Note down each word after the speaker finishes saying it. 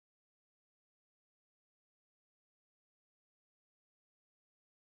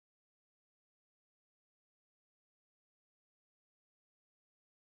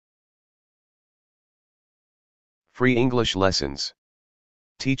Free English lessons.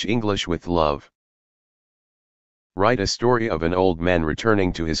 Teach English with love. Write a story of an old man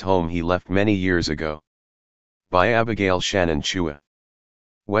returning to his home he left many years ago. By Abigail Shannon Chua.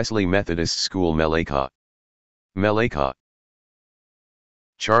 Wesley Methodist School, Melaka. Melaka.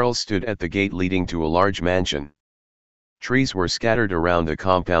 Charles stood at the gate leading to a large mansion. Trees were scattered around the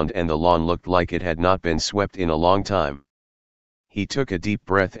compound and the lawn looked like it had not been swept in a long time. He took a deep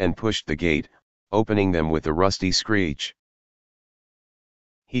breath and pushed the gate, opening them with a rusty screech.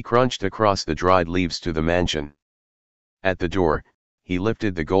 He crunched across the dried leaves to the mansion. At the door, he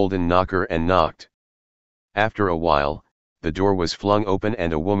lifted the golden knocker and knocked. After a while, the door was flung open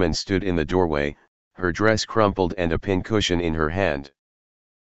and a woman stood in the doorway, her dress crumpled and a pincushion in her hand.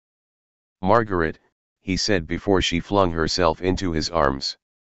 "Margaret," he said before she flung herself into his arms.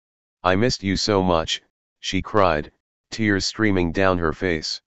 "I missed you so much," she cried, tears streaming down her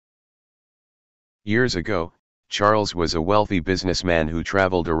face. Years ago, Charles was a wealthy businessman who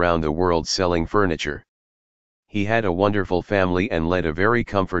traveled around the world selling furniture. He had a wonderful family and led a very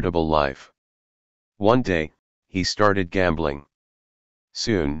comfortable life. One day, he started gambling.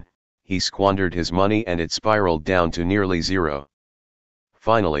 Soon, he squandered his money and it spiraled down to nearly zero.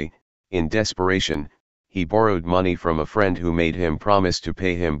 Finally, in desperation, he borrowed money from a friend who made him promise to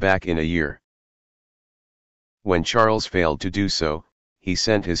pay him back in a year. When Charles failed to do so, he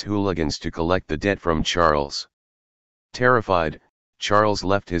sent his hooligans to collect the debt from Charles. Terrified, Charles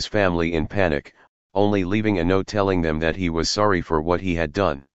left his family in panic, only leaving a note telling them that he was sorry for what he had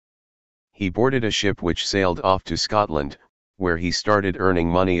done. He boarded a ship which sailed off to Scotland, where he started earning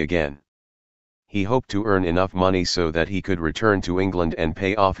money again. He hoped to earn enough money so that he could return to England and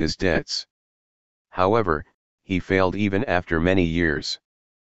pay off his debts. However, he failed even after many years.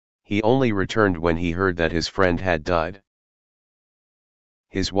 He only returned when he heard that his friend had died.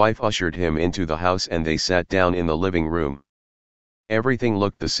 His wife ushered him into the house and they sat down in the living room. Everything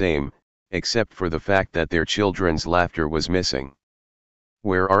looked the same, except for the fact that their children's laughter was missing.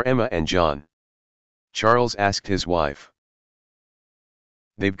 "Where are Emma and John?" Charles asked his wife.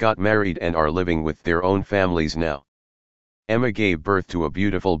 "They've got married and are living with their own families now. Emma gave birth to a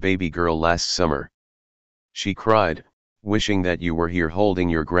beautiful baby girl last summer. She cried, wishing that you were here holding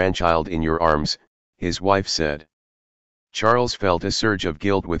your grandchild in your arms," his wife said. Charles felt a surge of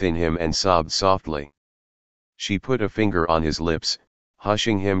guilt within him and sobbed softly. She put a finger on his lips,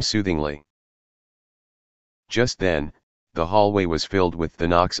 hushing him soothingly. Just then, the hallway was filled with the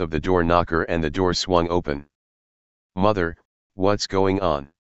knocks of the door knocker and the door swung open. "Mother, what's going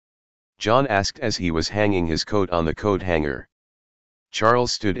on?" John asked as he was hanging his coat on the coat hanger.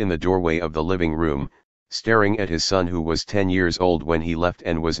 Charles stood in the doorway of the living room, staring at his son who was 10 years old when he left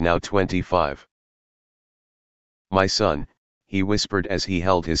and was now 25. "My son," he whispered as he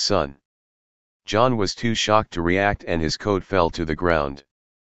held his son. John was too shocked to react and his coat fell to the ground.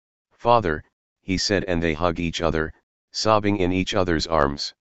 "Father," he said, and they hugged each other, sobbing in each other's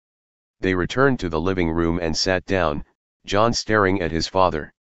arms. They returned to the living room and sat down, John staring at his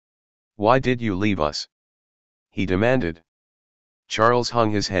father. "Why did you leave us?" he demanded. Charles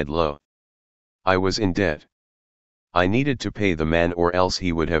hung his head low. "I was in debt. I needed to pay the man or else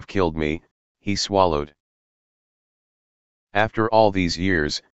he would have killed me," he swallowed. "After all these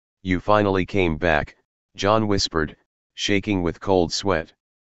years, you finally came back," John whispered, shaking with cold sweat.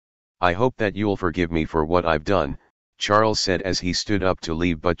 "I hope that you'll forgive me for what I've done," Charles said as he stood up to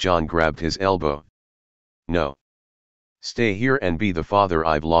leave, but John grabbed his elbow. "No. Stay here and be the father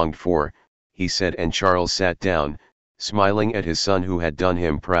I've longed for," he said, and Charles sat down, smiling at his son who had done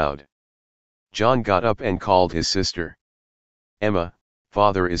him proud. John got up and called his sister. "Emma,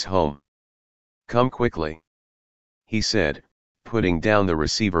 father is home. Come quickly," he said, putting down the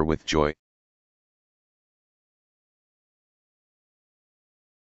receiver with joy.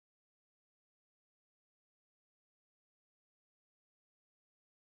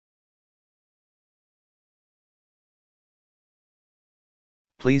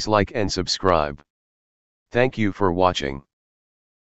 Please like and subscribe. Thank you for watching.